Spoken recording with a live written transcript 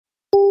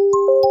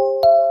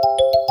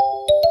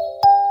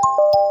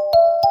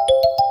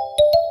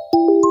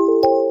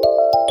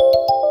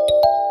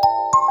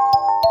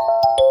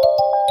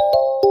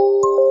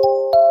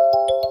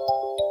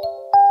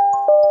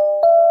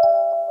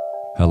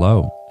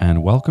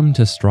and welcome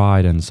to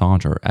Stride and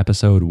Saunter,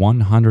 episode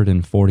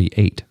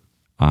 148.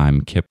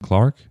 I'm Kip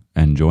Clark,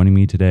 and joining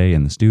me today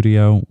in the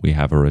studio, we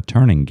have a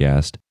returning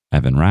guest,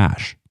 Evan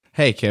Rash.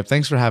 Hey, Kip,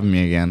 thanks for having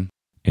me again.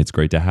 It's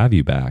great to have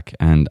you back,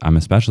 and I'm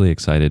especially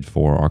excited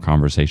for our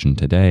conversation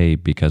today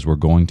because we're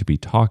going to be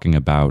talking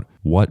about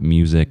what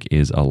music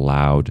is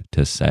allowed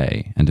to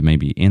say, and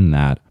maybe in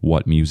that,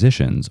 what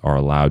musicians are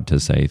allowed to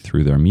say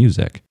through their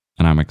music.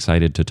 And I'm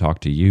excited to talk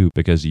to you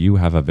because you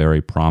have a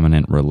very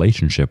prominent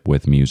relationship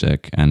with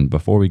music. And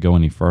before we go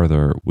any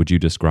further, would you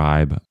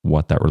describe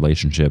what that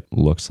relationship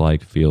looks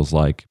like, feels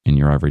like in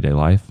your everyday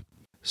life?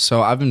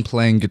 So I've been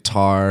playing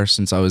guitar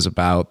since I was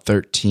about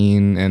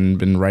 13 and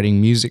been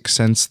writing music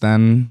since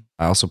then.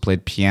 I also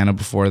played piano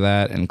before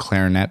that and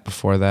clarinet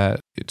before that.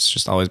 It's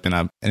just always been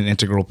an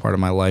integral part of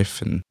my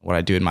life and what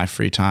I do in my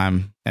free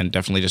time, and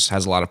definitely just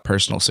has a lot of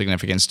personal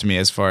significance to me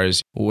as far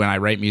as when I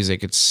write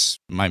music, it's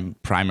my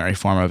primary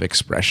form of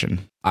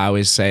expression. I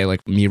always say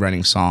like me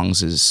writing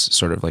songs is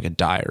sort of like a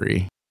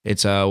diary.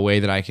 It's a way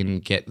that I can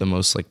get the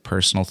most like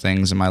personal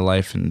things in my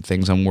life and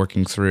things I'm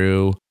working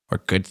through or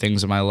good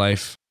things in my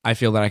life. I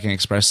feel that I can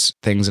express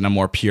things in a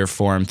more pure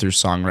form through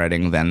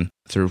songwriting than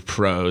through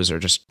prose or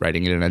just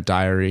writing it in a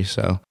diary.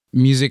 So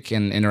music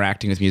and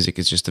interacting with music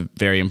is just a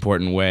very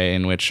important way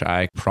in which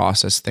I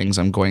process things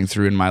I'm going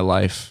through in my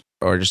life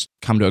or just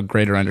come to a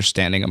greater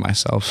understanding of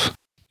myself.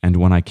 And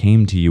when I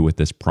came to you with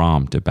this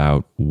prompt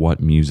about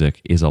what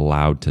music is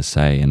allowed to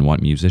say and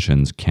what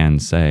musicians can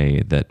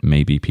say that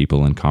maybe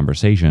people in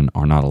conversation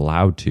are not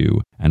allowed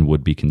to and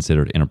would be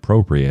considered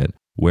inappropriate,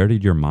 where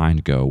did your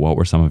mind go? What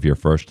were some of your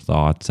first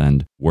thoughts?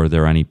 And were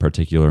there any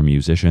particular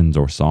musicians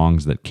or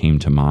songs that came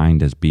to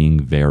mind as being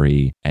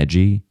very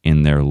edgy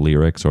in their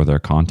lyrics or their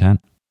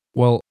content?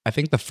 Well, I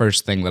think the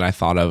first thing that I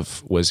thought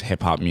of was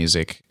hip-hop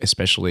music,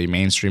 especially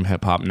mainstream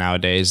hip-hop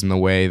nowadays, and the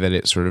way that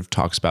it sort of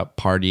talks about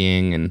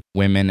partying and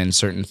women and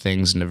certain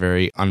things in a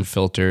very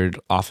unfiltered,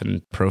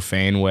 often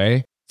profane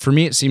way. For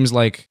me, it seems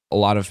like a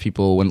lot of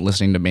people, when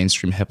listening to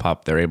mainstream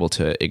hip-hop, they're able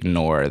to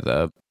ignore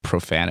the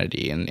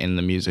profanity in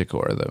the music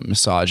or the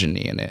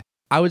misogyny in it.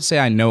 I would say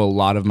I know a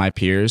lot of my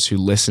peers who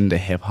listen to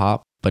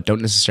hip-hop, but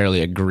don't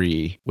necessarily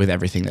agree with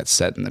everything that's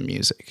said in the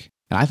music.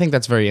 And I think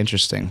that's very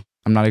interesting.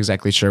 I'm not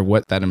exactly sure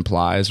what that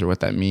implies or what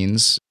that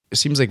means. It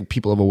seems like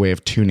people have a way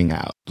of tuning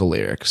out the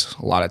lyrics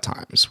a lot of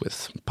times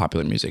with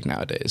popular music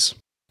nowadays.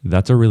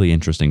 That's a really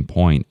interesting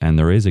point, and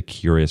there is a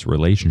curious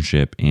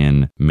relationship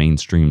in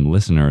mainstream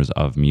listeners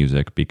of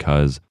music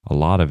because a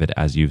lot of it,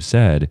 as you've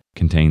said,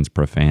 contains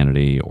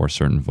profanity or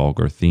certain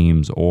vulgar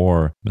themes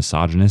or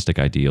misogynistic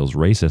ideals,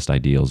 racist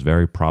ideals,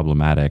 very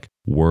problematic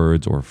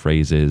words or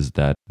phrases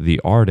that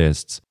the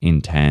artists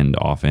intend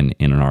often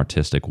in an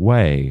artistic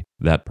way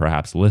that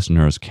perhaps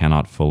listeners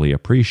cannot fully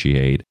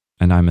appreciate.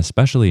 And I'm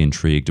especially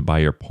intrigued by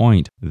your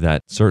point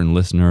that certain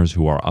listeners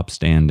who are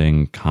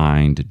upstanding,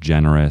 kind,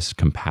 generous,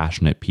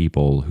 compassionate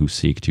people who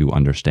seek to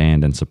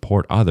understand and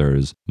support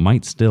others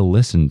might still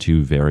listen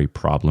to very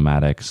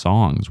problematic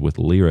songs with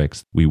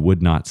lyrics we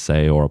would not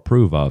say or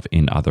approve of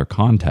in other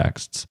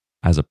contexts.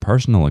 As a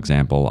personal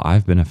example,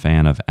 I've been a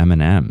fan of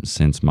Eminem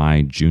since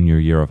my junior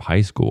year of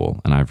high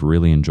school, and I've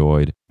really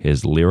enjoyed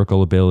his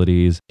lyrical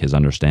abilities, his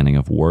understanding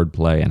of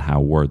wordplay and how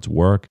words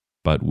work.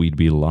 But we'd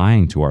be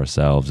lying to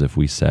ourselves if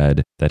we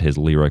said that his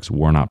lyrics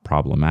were not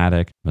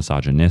problematic,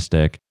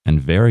 misogynistic,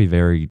 and very,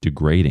 very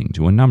degrading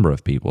to a number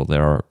of people.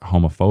 There are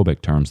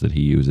homophobic terms that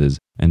he uses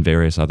and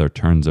various other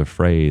turns of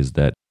phrase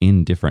that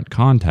in different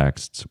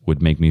contexts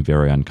would make me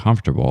very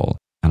uncomfortable.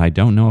 And I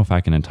don't know if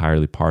I can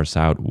entirely parse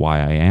out why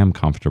I am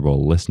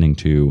comfortable listening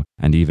to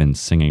and even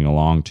singing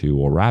along to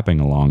or rapping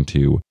along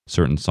to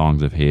certain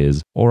songs of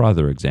his or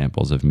other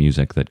examples of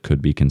music that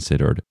could be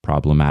considered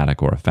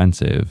problematic or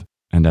offensive.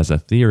 And as a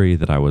theory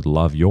that I would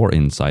love your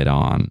insight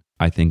on,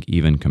 I think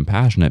even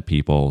compassionate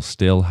people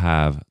still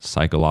have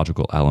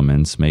psychological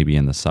elements, maybe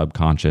in the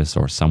subconscious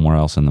or somewhere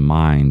else in the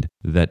mind,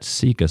 that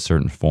seek a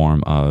certain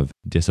form of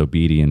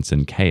disobedience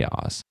and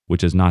chaos,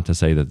 which is not to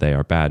say that they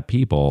are bad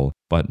people,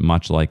 but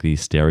much like the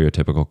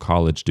stereotypical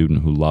college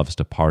student who loves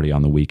to party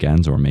on the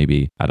weekends or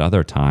maybe at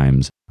other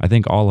times, I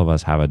think all of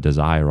us have a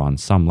desire on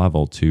some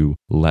level to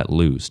let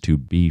loose, to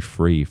be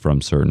free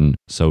from certain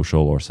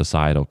social or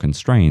societal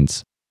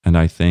constraints. And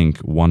I think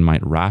one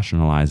might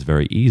rationalize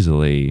very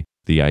easily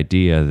the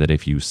idea that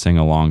if you sing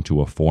along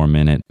to a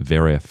 4-minute,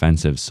 very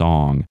offensive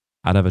song,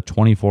 out of a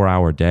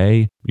 24-hour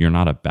day, you're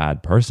not a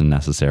bad person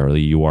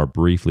necessarily. You are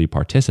briefly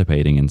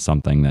participating in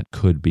something that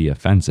could be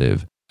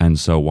offensive. And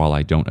so while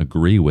I don't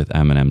agree with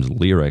Eminem's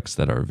lyrics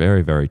that are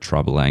very, very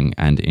troubling,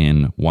 and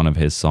in one of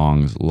his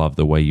songs, Love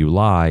the Way You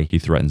Lie, he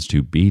threatens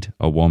to beat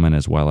a woman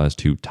as well as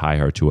to tie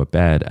her to a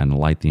bed and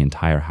light the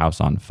entire house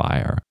on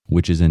fire,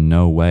 which is in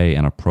no way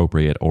an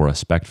appropriate or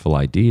respectful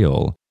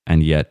ideal.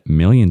 And yet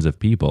millions of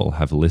people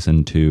have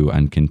listened to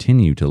and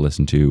continue to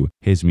listen to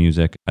his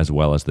music as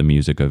well as the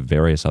music of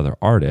various other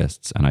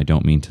artists. And I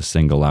don't mean to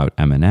single out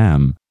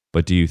Eminem,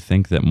 but do you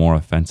think that more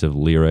offensive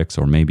lyrics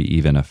or maybe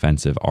even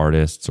offensive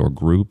artists or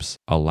groups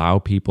allow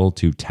people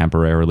to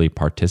temporarily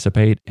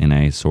participate in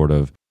a sort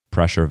of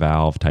pressure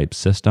valve type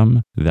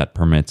system that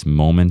permits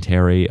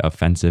momentary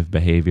offensive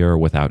behavior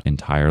without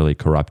entirely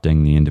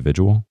corrupting the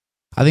individual?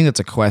 I think that's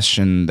a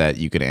question that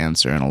you could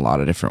answer in a lot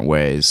of different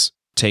ways.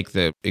 Take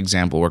the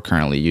example we're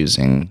currently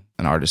using,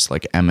 an artist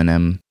like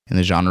Eminem in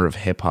the genre of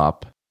hip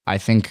hop. I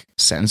think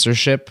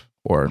censorship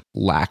or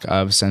lack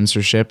of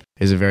censorship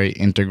is a very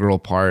integral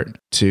part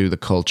to the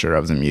culture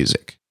of the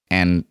music.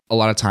 And a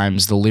lot of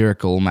times the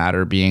lyrical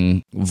matter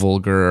being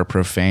vulgar or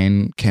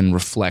profane can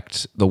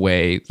reflect the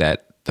way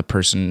that the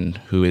person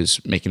who is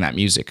making that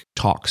music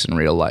talks in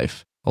real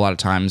life. A lot of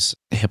times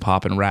hip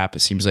hop and rap, it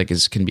seems like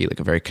it can be like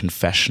a very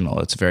confessional.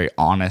 It's very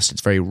honest.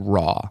 It's very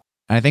raw.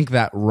 And I think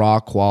that raw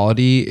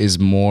quality is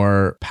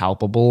more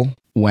palpable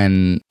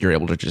when you're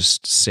able to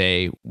just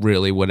say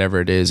really whatever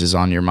it is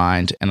on your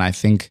mind. And I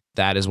think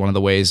that is one of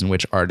the ways in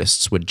which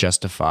artists would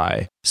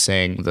justify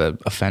saying the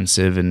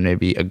offensive and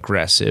maybe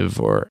aggressive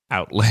or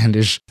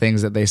outlandish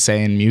things that they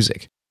say in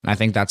music. And I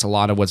think that's a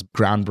lot of what's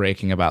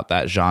groundbreaking about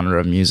that genre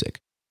of music.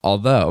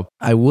 Although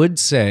I would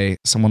say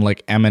someone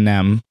like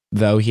Eminem,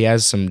 though he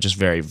has some just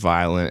very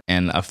violent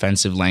and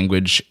offensive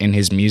language in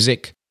his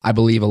music, I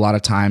believe a lot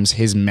of times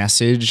his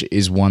message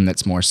is one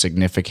that's more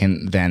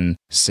significant than,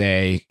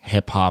 say,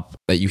 hip hop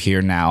that you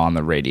hear now on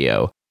the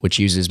radio, which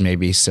uses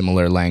maybe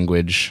similar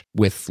language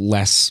with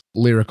less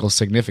lyrical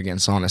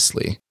significance,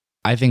 honestly.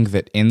 I think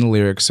that in the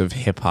lyrics of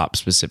hip hop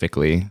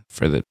specifically,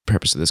 for the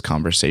purpose of this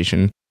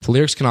conversation, the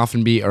lyrics can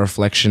often be a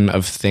reflection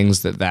of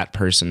things that that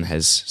person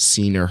has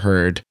seen or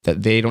heard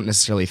that they don't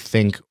necessarily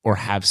think or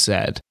have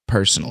said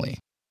personally.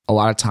 A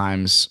lot of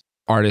times,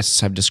 artists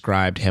have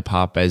described hip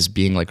hop as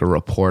being like a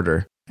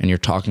reporter, and you're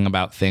talking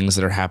about things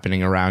that are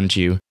happening around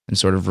you and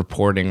sort of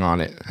reporting on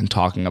it and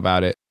talking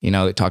about it. You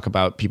know, they talk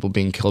about people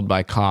being killed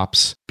by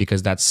cops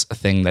because that's a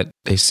thing that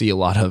they see a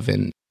lot of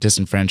in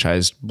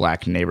disenfranchised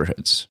Black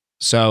neighborhoods.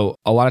 So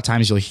a lot of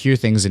times you'll hear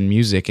things in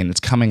music and it's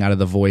coming out of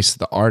the voice of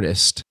the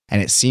artist.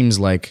 And it seems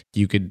like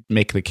you could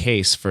make the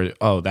case for,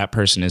 oh, that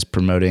person is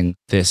promoting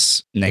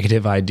this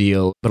negative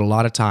ideal. But a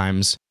lot of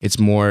times it's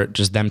more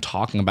just them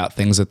talking about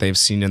things that they've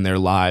seen in their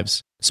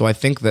lives. So I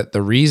think that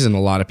the reason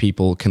a lot of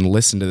people can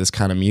listen to this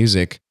kind of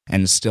music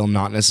and still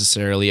not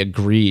necessarily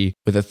agree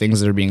with the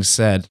things that are being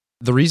said,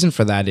 the reason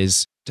for that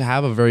is to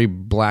have a very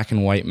black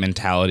and white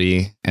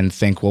mentality and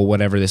think, well,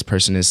 whatever this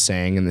person is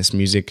saying in this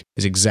music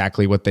is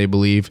exactly what they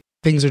believe.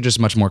 Things are just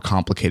much more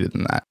complicated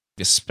than that,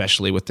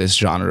 especially with this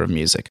genre of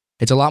music.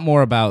 It's a lot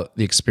more about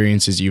the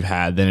experiences you've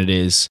had than it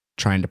is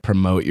trying to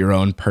promote your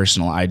own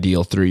personal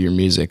ideal through your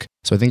music.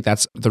 So I think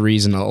that's the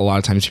reason a lot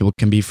of times people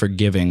can be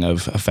forgiving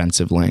of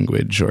offensive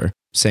language or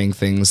saying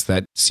things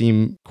that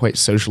seem quite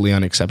socially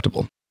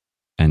unacceptable.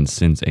 And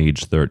since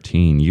age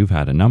 13, you've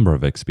had a number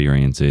of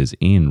experiences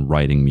in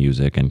writing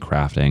music and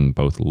crafting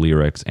both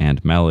lyrics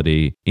and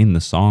melody in the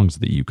songs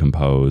that you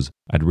compose.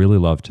 I'd really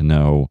love to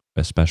know,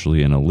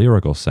 especially in a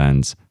lyrical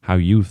sense, how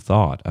you've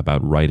thought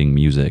about writing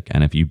music,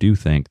 and if you do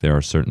think there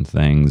are certain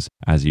things,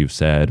 as you've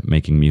said,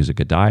 making music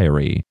a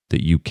diary,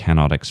 that you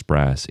cannot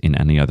express in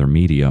any other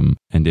medium,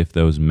 and if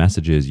those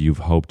messages you've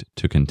hoped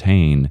to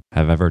contain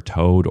have ever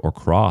towed or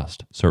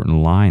crossed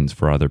certain lines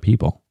for other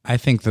people. I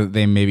think that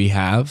they maybe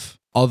have.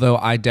 Although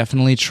I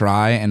definitely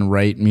try and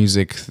write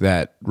music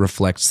that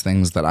reflects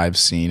things that I've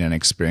seen and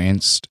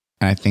experienced.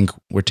 And I think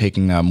we're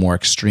taking a more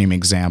extreme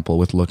example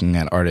with looking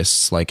at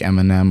artists like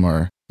Eminem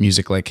or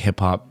music like hip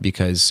hop,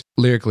 because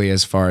lyrically,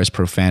 as far as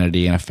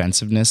profanity and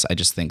offensiveness, I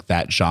just think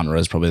that genre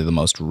is probably the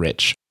most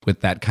rich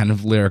with that kind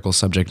of lyrical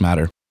subject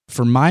matter.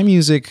 For my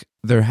music,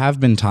 there have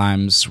been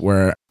times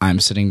where I'm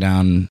sitting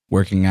down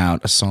working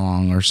out a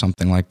song or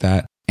something like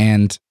that,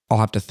 and I'll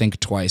have to think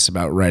twice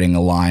about writing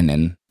a line,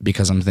 and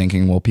because I'm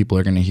thinking, well, people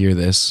are going to hear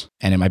this,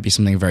 and it might be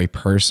something very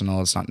personal.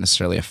 It's not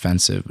necessarily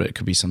offensive, but it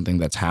could be something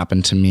that's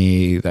happened to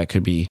me that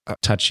could be a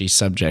touchy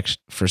subject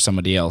for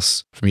somebody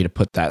else, for me to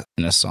put that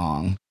in a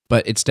song.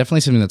 But it's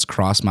definitely something that's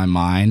crossed my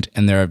mind,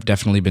 and there have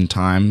definitely been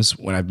times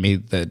when I've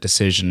made the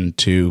decision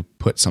to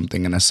put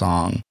something in a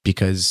song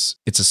because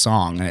it's a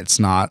song and it's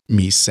not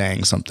me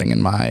saying something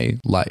in my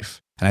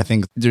life. And I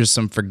think there's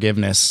some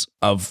forgiveness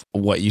of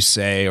what you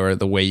say or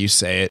the way you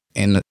say it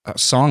in a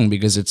song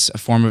because it's a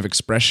form of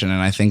expression.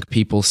 And I think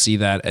people see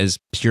that as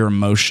pure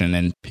emotion.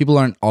 And people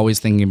aren't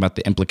always thinking about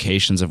the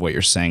implications of what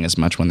you're saying as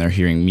much when they're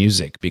hearing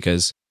music.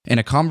 Because in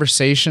a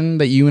conversation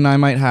that you and I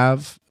might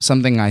have,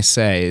 something I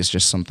say is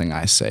just something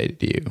I say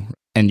to you.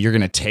 And you're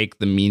going to take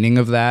the meaning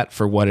of that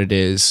for what it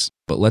is.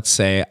 But let's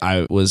say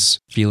I was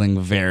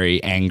feeling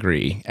very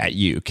angry at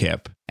you,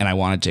 Kip, and I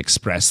wanted to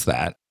express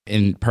that.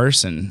 In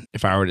person,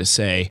 if I were to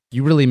say,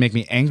 you really make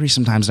me angry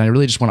sometimes and I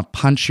really just want to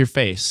punch your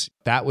face,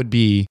 that would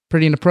be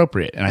pretty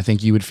inappropriate. And I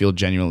think you would feel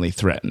genuinely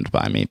threatened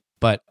by me.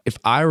 But if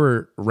I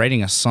were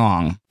writing a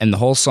song and the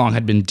whole song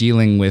had been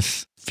dealing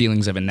with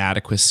feelings of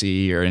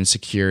inadequacy or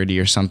insecurity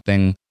or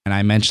something, and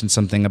I mentioned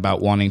something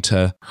about wanting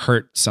to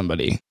hurt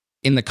somebody,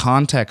 in the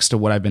context of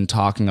what I've been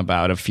talking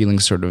about, of feeling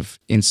sort of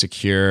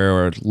insecure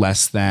or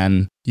less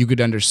than, you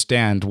could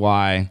understand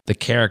why the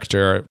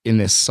character in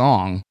this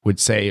song would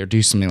say or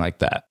do something like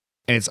that.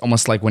 And it's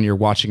almost like when you're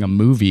watching a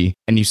movie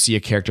and you see a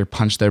character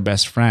punch their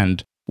best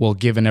friend. Well,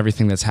 given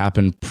everything that's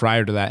happened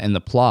prior to that in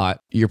the plot,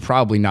 you're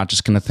probably not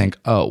just going to think,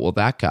 oh, well,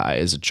 that guy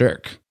is a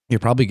jerk. You're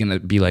probably going to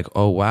be like,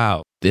 oh,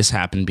 wow, this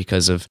happened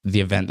because of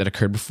the event that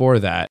occurred before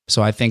that.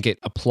 So I think it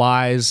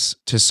applies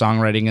to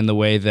songwriting in the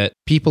way that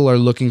people are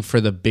looking for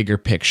the bigger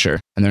picture,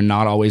 and they're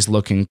not always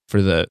looking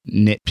for the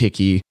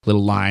nitpicky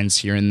little lines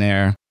here and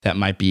there that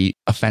might be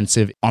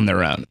offensive on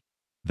their own.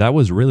 That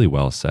was really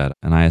well said,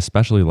 and I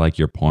especially like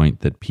your point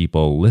that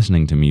people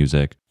listening to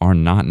music are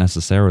not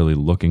necessarily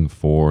looking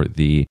for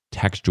the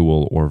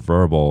textual or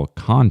verbal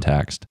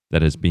context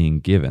that is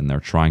being given. They're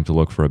trying to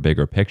look for a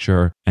bigger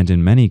picture, and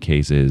in many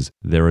cases,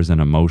 there is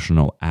an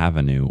emotional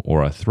avenue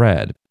or a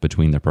thread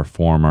between the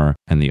performer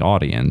and the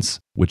audience,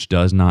 which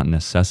does not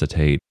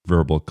necessitate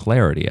verbal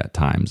clarity at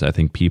times. I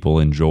think people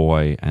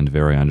enjoy, and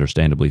very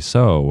understandably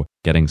so,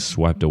 getting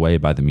swept away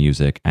by the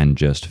music and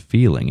just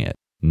feeling it,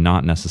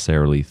 not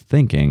necessarily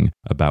thinking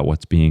about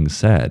what's being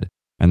said.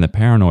 And the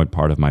paranoid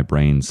part of my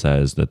brain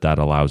says that that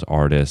allows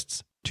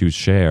artists to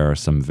share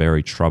some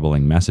very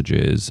troubling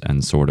messages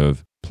and sort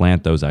of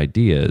plant those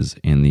ideas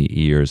in the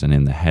ears and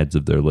in the heads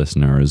of their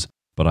listeners.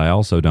 But I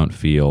also don't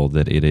feel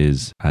that it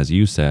is, as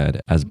you said,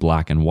 as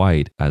black and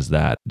white as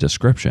that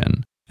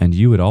description. And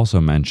you had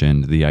also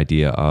mentioned the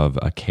idea of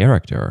a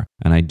character.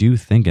 And I do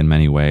think in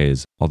many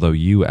ways, although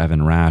you,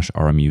 Evan Rash,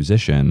 are a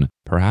musician,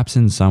 perhaps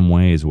in some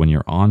ways when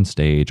you're on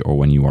stage or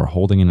when you are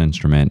holding an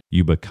instrument,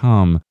 you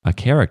become a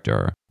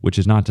character, which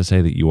is not to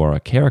say that you are a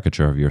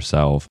caricature of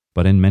yourself,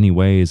 but in many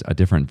ways a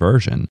different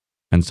version.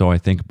 And so I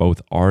think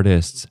both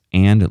artists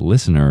and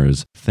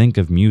listeners think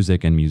of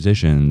music and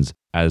musicians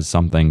as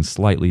something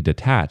slightly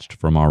detached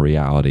from our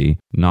reality,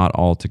 not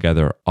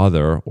altogether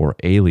other or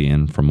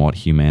alien from what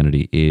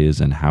humanity is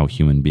and how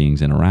human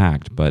beings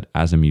interact, but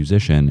as a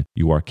musician,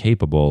 you are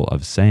capable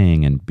of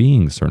saying and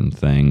being certain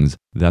things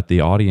that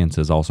the audience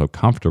is also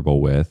comfortable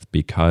with,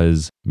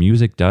 because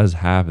music does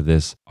have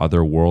this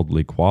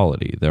otherworldly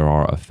quality. There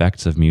are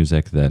effects of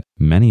music that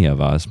many of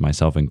us,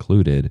 myself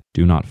included,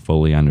 do not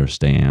fully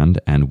understand,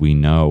 and we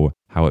know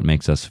how it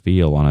makes us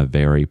feel on a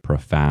very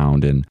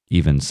profound and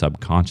even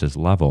subconscious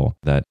level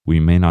that we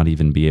may not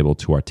even be able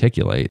to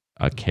articulate.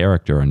 A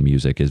character in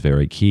music is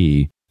very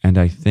key, and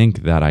I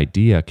think that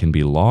idea can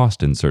be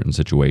lost in certain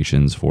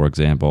situations, for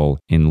example,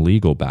 in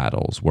legal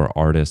battles where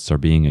artists are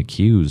being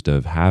accused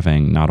of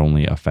having not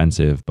only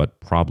offensive but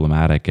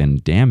problematic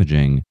and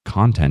damaging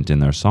content in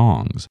their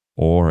songs,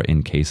 or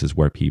in cases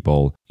where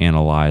people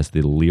analyze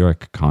the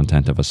lyric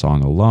content of a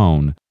song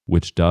alone,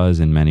 which does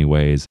in many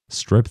ways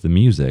strip the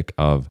music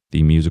of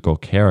the musical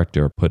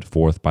character put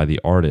forth by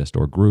the artist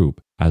or group,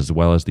 as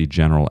well as the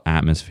general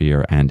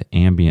atmosphere and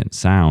ambient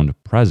sound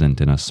present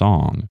in a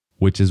song,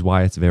 which is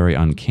why it's very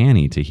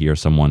uncanny to hear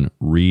someone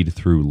read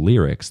through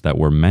lyrics that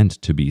were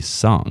meant to be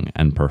sung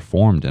and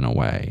performed in a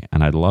way.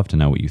 And I'd love to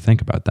know what you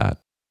think about that.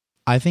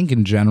 I think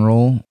in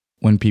general,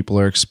 when people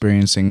are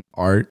experiencing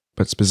art,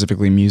 but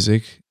specifically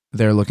music,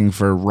 they're looking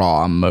for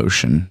raw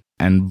emotion.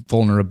 And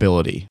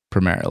vulnerability,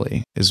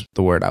 primarily, is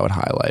the word I would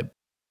highlight.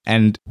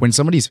 And when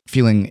somebody's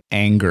feeling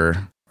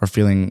anger or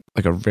feeling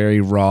like a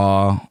very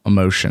raw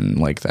emotion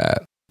like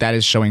that, that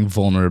is showing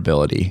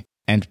vulnerability.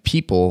 And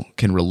people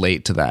can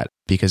relate to that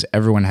because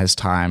everyone has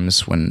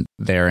times when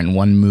they're in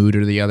one mood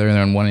or the other,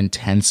 they're in one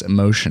intense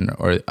emotion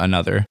or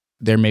another.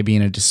 They're maybe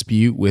in a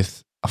dispute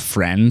with a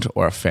friend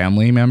or a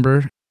family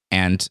member.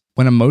 And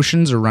when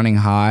emotions are running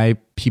high,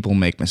 people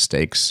make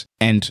mistakes.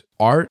 And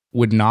art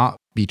would not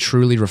be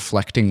truly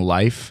reflecting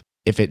life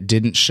if it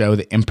didn't show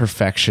the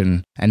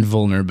imperfection and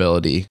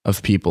vulnerability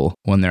of people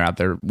when they're at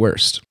their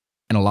worst.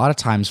 And a lot of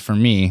times for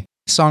me,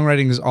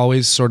 songwriting is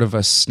always sort of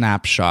a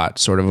snapshot,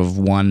 sort of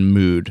one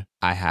mood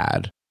I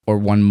had, or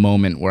one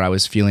moment where I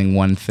was feeling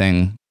one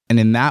thing. And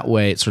in that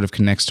way, it sort of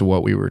connects to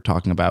what we were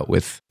talking about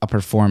with a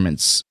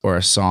performance or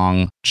a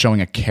song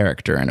showing a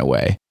character in a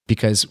way.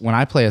 Because when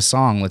I play a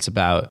song that's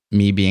about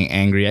me being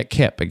angry at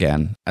Kip,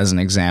 again, as an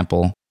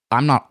example,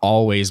 I'm not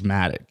always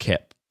mad at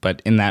Kip.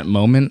 But in that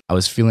moment, I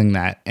was feeling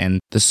that, and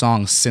the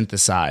song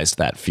synthesized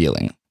that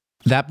feeling.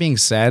 That being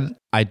said,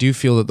 I do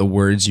feel that the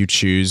words you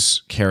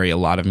choose carry a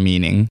lot of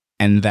meaning,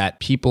 and that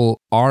people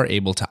are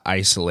able to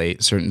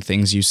isolate certain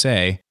things you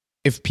say.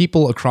 If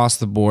people across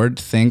the board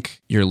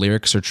think your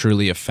lyrics are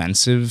truly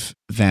offensive,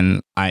 then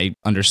I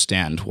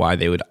understand why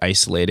they would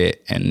isolate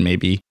it and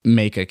maybe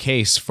make a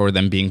case for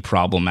them being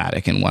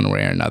problematic in one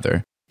way or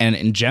another. And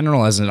in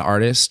general, as an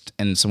artist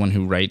and someone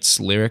who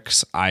writes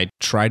lyrics, I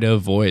try to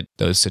avoid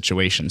those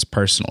situations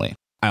personally.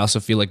 I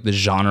also feel like the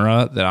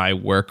genre that I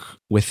work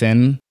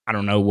within, I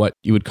don't know what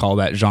you would call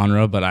that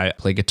genre, but I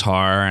play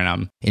guitar and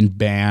I'm in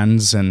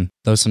bands, and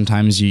though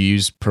sometimes you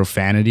use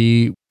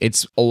profanity,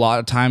 it's a lot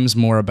of times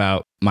more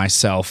about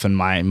myself and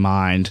my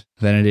mind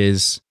than it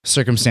is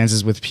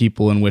circumstances with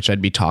people in which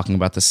I'd be talking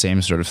about the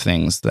same sort of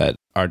things that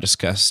are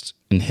discussed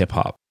in hip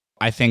hop.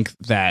 I think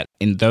that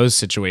in those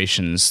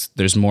situations,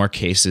 there's more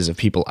cases of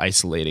people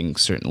isolating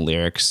certain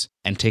lyrics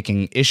and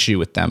taking issue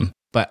with them.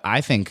 But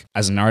I think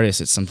as an artist,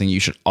 it's something you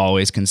should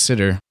always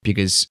consider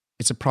because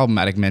it's a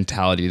problematic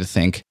mentality to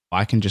think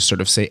I can just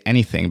sort of say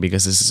anything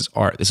because this is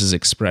art, this is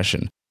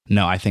expression.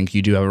 No, I think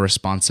you do have a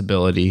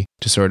responsibility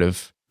to sort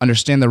of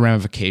understand the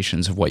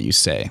ramifications of what you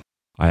say.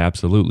 I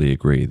absolutely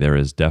agree. There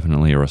is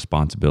definitely a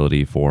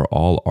responsibility for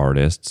all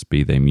artists,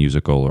 be they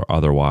musical or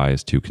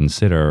otherwise, to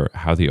consider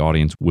how the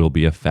audience will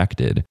be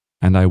affected.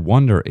 And I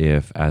wonder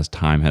if, as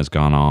time has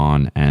gone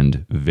on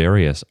and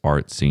various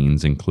art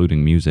scenes,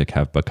 including music,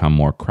 have become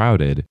more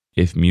crowded,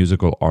 if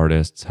musical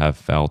artists have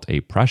felt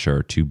a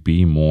pressure to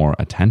be more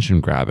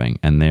attention-grabbing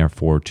and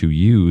therefore to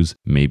use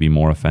maybe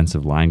more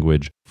offensive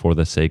language for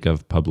the sake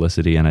of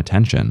publicity and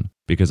attention.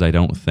 Because I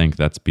don't think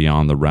that's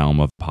beyond the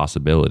realm of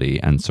possibility,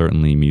 and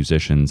certainly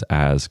musicians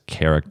as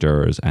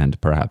characters and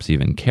perhaps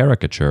even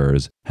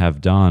caricatures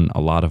have done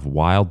a lot of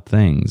wild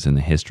things in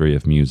the history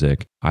of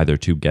music, either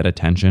to get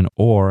attention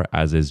or,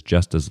 as is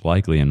just as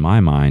likely in my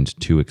mind,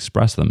 to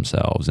express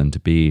themselves and to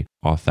be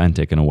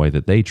authentic in a way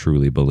that they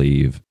truly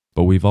believe.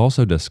 But we've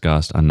also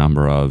discussed a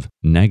number of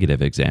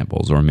negative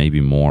examples, or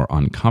maybe more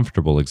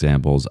uncomfortable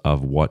examples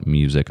of what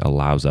music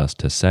allows us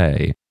to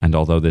say. And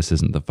although this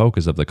isn't the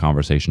focus of the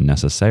conversation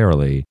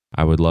necessarily,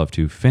 I would love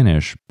to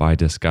finish by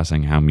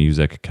discussing how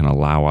music can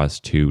allow us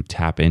to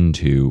tap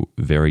into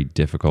very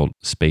difficult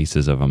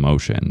spaces of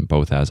emotion,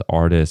 both as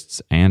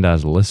artists and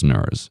as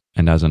listeners.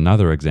 And as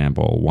another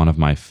example, one of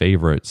my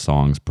favorite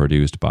songs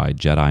produced by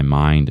Jedi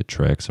Mind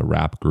Tricks, a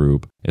rap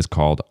group, is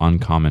called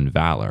Uncommon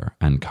Valor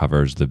and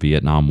covers the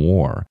Vietnam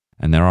War.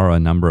 And there are a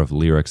number of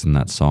lyrics in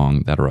that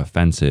song that are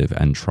offensive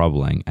and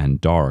troubling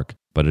and dark,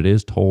 but it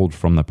is told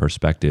from the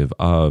perspective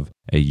of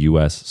a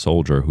U.S.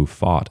 soldier who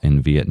fought in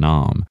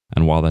Vietnam.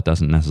 And while that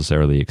doesn't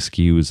necessarily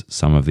excuse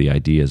some of the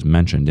ideas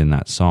mentioned in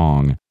that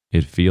song,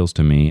 it feels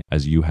to me,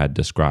 as you had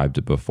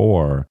described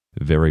before,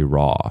 very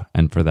raw.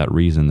 And for that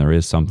reason, there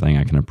is something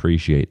I can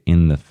appreciate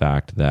in the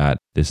fact that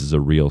this is a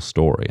real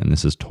story, and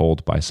this is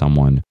told by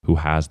someone who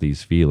has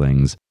these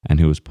feelings and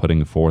who is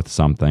putting forth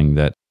something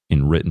that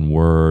in written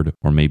word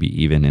or maybe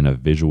even in a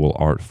visual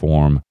art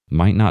form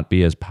might not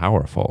be as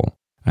powerful.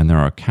 And there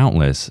are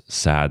countless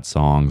sad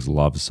songs,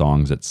 love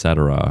songs,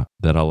 etc.,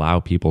 that allow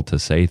people to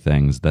say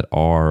things that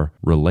are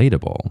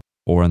relatable.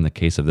 Or in the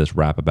case of this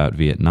rap about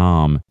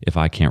Vietnam, if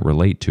I can't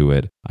relate to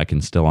it, I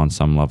can still on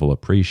some level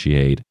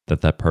appreciate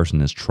that that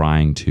person is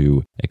trying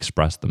to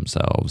express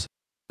themselves.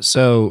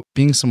 So,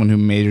 being someone who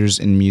majors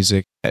in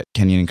music at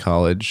Kenyon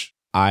College,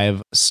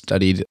 I've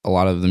studied a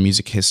lot of the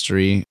music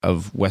history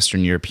of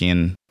Western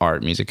European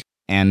art music.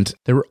 And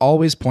there were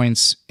always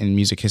points in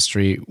music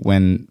history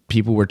when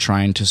people were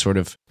trying to sort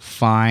of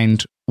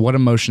find what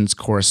emotions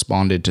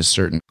corresponded to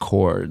certain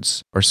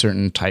chords or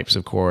certain types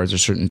of chords or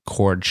certain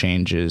chord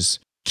changes,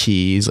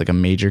 keys, like a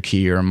major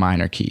key or a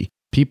minor key.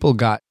 People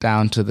got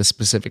down to the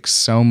specifics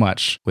so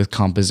much with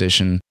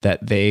composition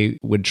that they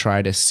would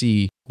try to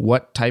see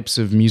what types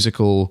of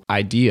musical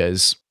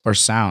ideas or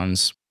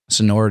sounds,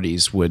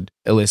 sonorities would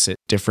elicit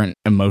different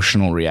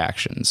emotional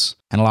reactions.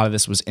 And a lot of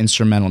this was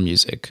instrumental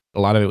music. A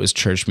lot of it was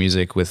church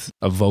music with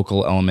a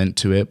vocal element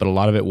to it, but a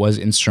lot of it was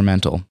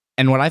instrumental.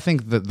 And what I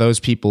think that those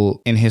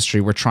people in history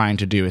were trying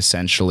to do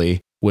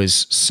essentially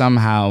was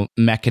somehow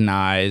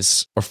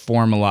mechanize or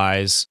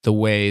formalize the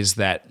ways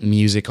that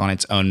music on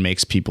its own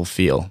makes people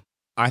feel.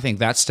 I think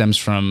that stems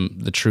from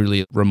the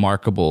truly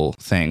remarkable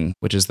thing,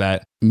 which is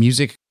that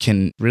music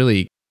can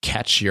really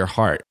catch your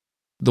heart.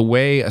 The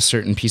way a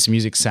certain piece of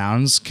music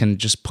sounds can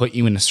just put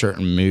you in a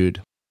certain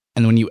mood.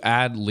 And when you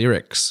add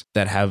lyrics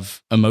that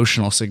have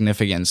emotional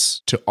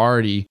significance to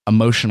already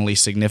emotionally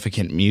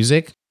significant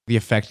music, the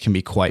effect can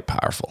be quite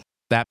powerful.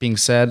 That being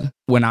said,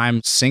 when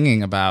I'm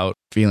singing about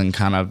feeling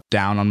kind of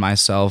down on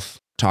myself,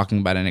 talking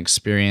about an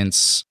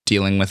experience,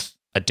 dealing with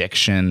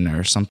addiction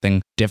or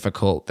something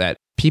difficult that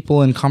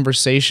people in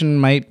conversation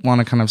might want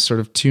to kind of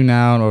sort of tune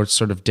out or it's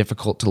sort of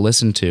difficult to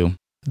listen to,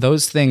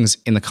 those things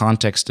in the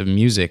context of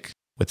music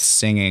with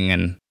singing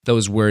and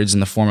those words in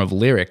the form of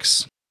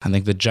lyrics, I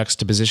think the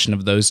juxtaposition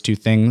of those two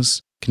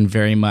things can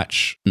very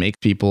much make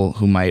people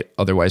who might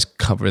otherwise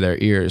cover their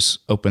ears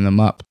open them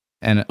up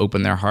and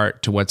open their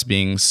heart to what's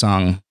being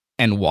sung.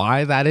 And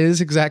why that is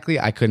exactly,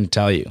 I couldn't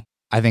tell you.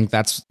 I think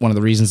that's one of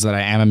the reasons that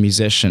I am a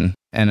musician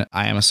and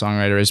I am a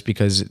songwriter is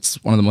because it's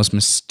one of the most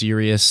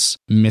mysterious,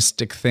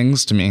 mystic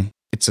things to me.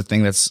 It's a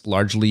thing that's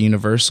largely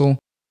universal.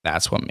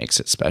 That's what makes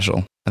it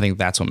special. I think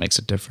that's what makes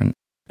it different.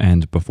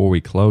 And before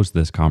we close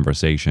this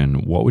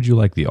conversation, what would you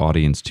like the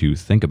audience to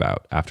think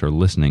about after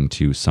listening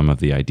to some of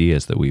the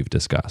ideas that we've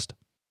discussed?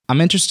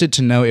 I'm interested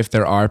to know if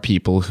there are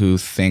people who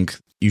think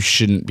you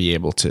shouldn't be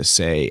able to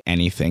say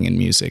anything in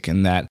music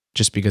and that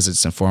just because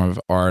it's a form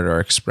of art or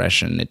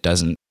expression, it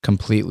doesn't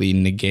completely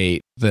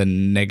negate the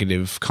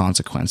negative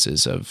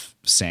consequences of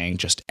saying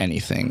just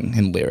anything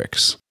in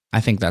lyrics.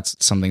 I think that's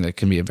something that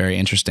can be a very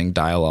interesting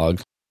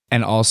dialogue.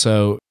 And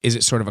also, is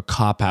it sort of a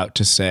cop-out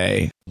to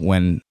say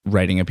when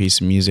writing a piece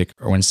of music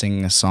or when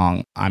singing a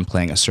song, I'm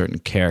playing a certain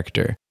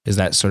character? Is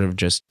that sort of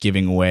just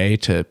giving way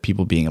to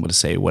people being able to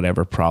say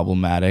whatever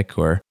problematic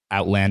or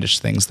outlandish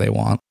things they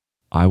want?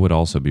 I would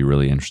also be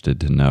really interested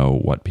to know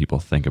what people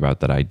think about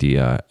that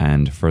idea.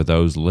 And for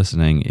those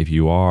listening, if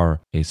you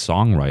are a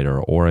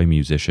songwriter or a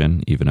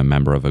musician, even a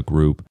member of a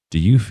group, do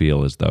you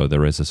feel as though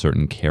there is a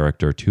certain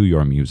character to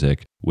your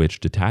music which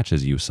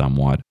detaches you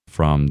somewhat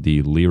from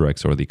the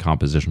lyrics or the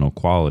compositional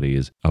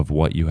qualities of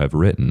what you have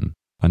written?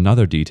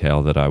 Another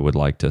detail that I would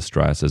like to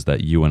stress is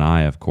that you and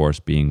I, of course,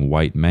 being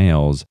white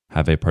males,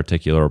 have a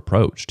particular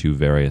approach to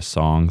various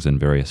songs and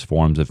various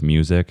forms of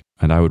music,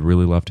 and I would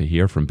really love to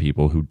hear from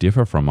people who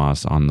differ from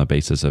us on the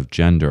basis of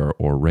gender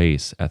or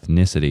race,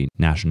 ethnicity,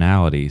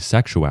 nationality,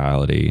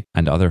 sexuality,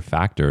 and other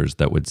factors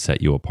that would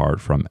set you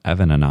apart from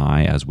Evan and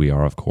I, as we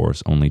are, of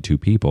course, only two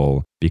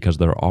people, because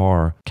there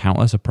are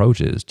countless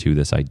approaches to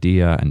this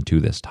idea and to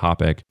this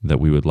topic that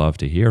we would love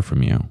to hear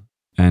from you.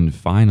 And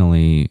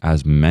finally,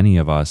 as many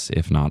of us,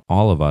 if not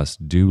all of us,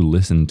 do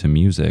listen to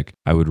music,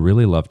 I would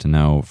really love to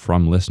know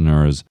from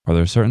listeners, are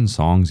there certain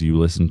songs you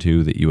listen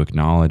to that you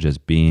acknowledge as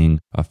being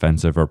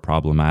offensive or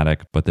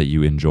problematic, but that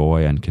you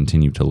enjoy and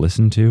continue to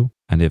listen to?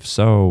 And if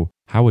so,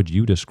 how would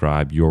you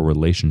describe your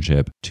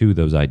relationship to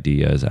those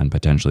ideas and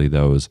potentially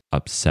those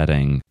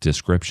upsetting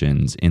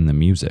descriptions in the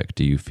music?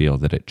 Do you feel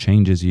that it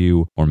changes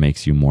you or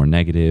makes you more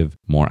negative,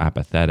 more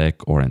apathetic,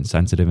 or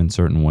insensitive in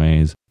certain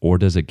ways? Or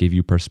does it give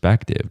you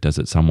perspective? Does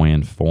it some way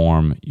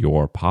inform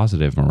your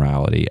positive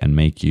morality and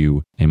make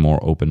you a more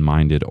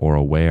open-minded or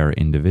aware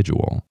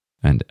individual?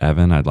 And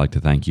Evan, I'd like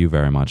to thank you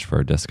very much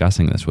for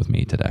discussing this with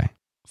me today.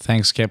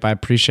 Thanks, Kip. I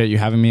appreciate you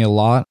having me a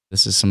lot.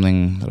 This is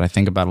something that I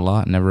think about a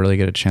lot and never really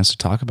get a chance to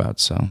talk about.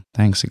 So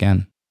thanks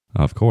again.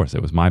 Of course,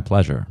 it was my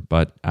pleasure.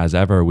 But as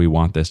ever, we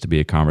want this to be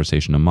a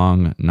conversation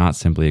among, not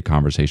simply a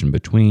conversation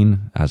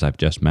between. As I've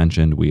just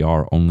mentioned, we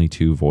are only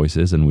two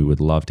voices and we would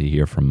love to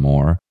hear from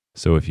more.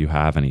 So if you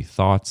have any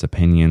thoughts,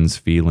 opinions,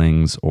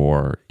 feelings,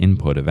 or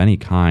input of any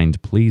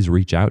kind, please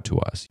reach out to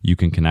us. You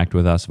can connect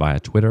with us via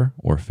Twitter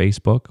or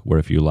Facebook, where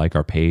if you like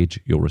our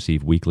page, you'll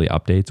receive weekly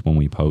updates when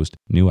we post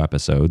new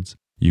episodes.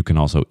 You can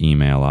also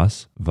email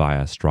us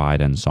via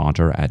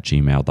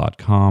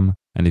strideandsaunter@gmail.com.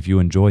 And if you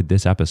enjoyed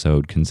this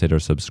episode, consider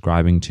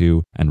subscribing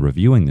to and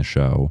reviewing the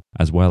show,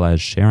 as well as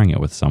sharing it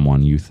with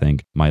someone you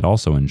think might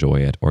also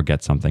enjoy it or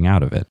get something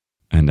out of it.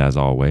 And as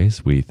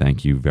always, we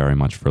thank you very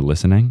much for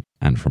listening.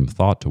 And from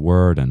thought to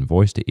word and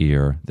voice to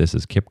ear, this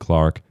is Kip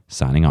Clark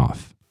signing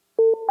off.